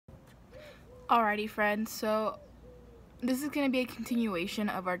Alrighty friends, so this is going to be a continuation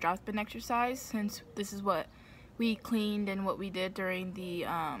of our drop spin exercise, since this is what we cleaned and what we did during the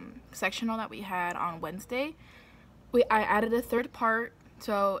sectional that we had on Wednesday. I added a third part,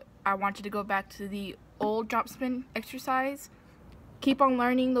 so I want you to go back to the old drop spin exercise. Keep on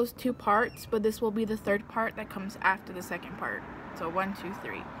learning those two parts, but this will be the third part that comes after the second part. So 1, 2,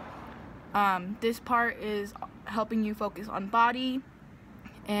 3. This part is helping you focus on body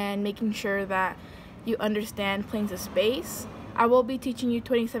and making sure that you understand planes of space. I will be teaching you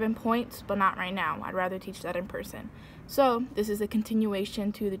 27 points, but not right now. I'd rather teach that in person. So this is a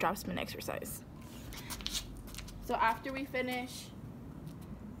continuation to the drop spin exercise. So after we finish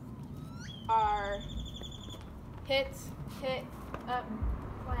our hit, up,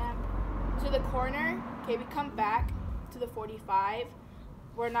 slam to the corner, okay, we come back to the 45.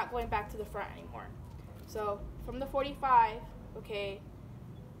 We're not going back to the front anymore. So from the 45, okay,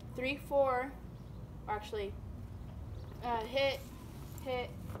 3, 4, actually, hit,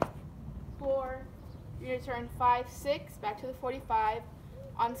 4, you're going to turn 5, 6, back to the 45.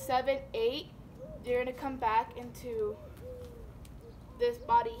 On 7, 8, you're going to come back into this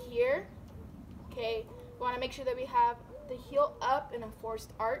body here, okay. We want to make sure that we have the heel up in a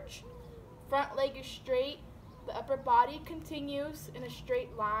forced arch. Front leg is straight. The upper body continues in a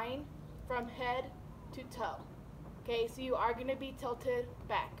straight line from head to toe. Okay, so you are going to be tilted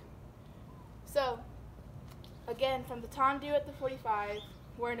back. So, again, from the tendu at the 45,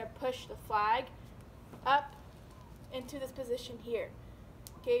 we're going to push the flag up into this position here.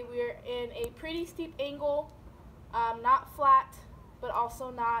 Okay, we're in a pretty steep angle, not flat, but also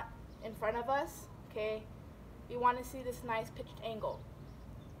not in front of us. Okay, you want to see this nice pitched angle.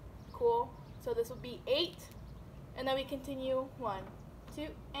 Cool. So this will be 8, and then we continue 1, 2,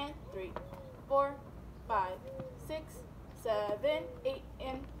 and 3, 4, 5, 6, 7, 8,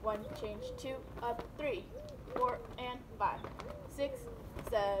 and 1, change 2, up, 3, 4, and 5, 6,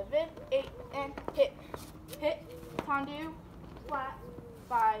 7, 8, and hit, tendu, flat,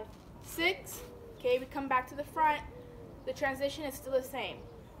 5, 6. Okay, we come back to the front. The transition is still the same.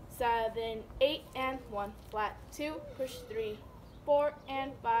 7, 8, and 1, flat, 2, push 3, 4,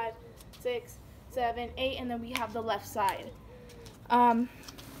 and 5, 6, 7, 8, and then we have the left side.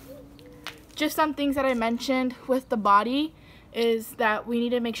 Just some things that I mentioned with the body is that we need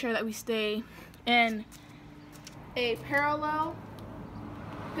to make sure that we stay in a parallel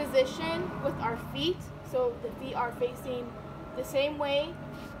position with our feet, so the feet are facing the same way.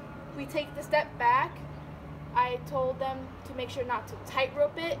 We take the step back. I told them to make sure not to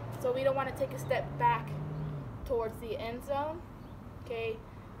tightrope it, so we don't want to take a step back towards the end zone. Okay,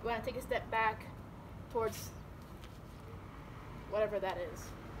 we want to take a step back towards whatever that is.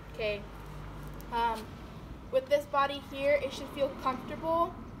 Okay, with this body here, it should feel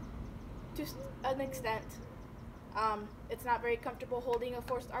comfortable to an extent. It's not very comfortable holding a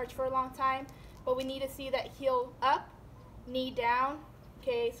forced arch for a long time, but we need to see that heel up, knee down,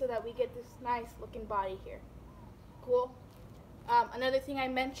 okay, so that we get this nice looking body here. Cool. Another thing I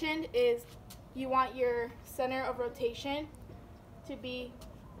mentioned is you want your center of rotation to be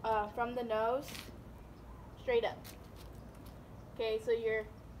from the nose straight up. Okay, so your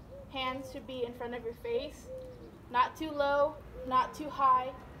hands should be in front of your face, not too low, not too high,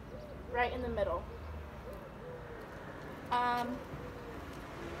 right in the middle.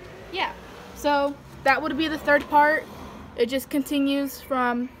 Yeah, so that would be the third part. It just continues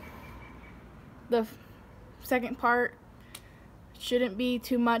from the second part. Shouldn't be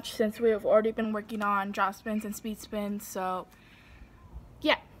too much since we have already been working on drop spins and speed spins. So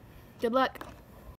yeah, good luck.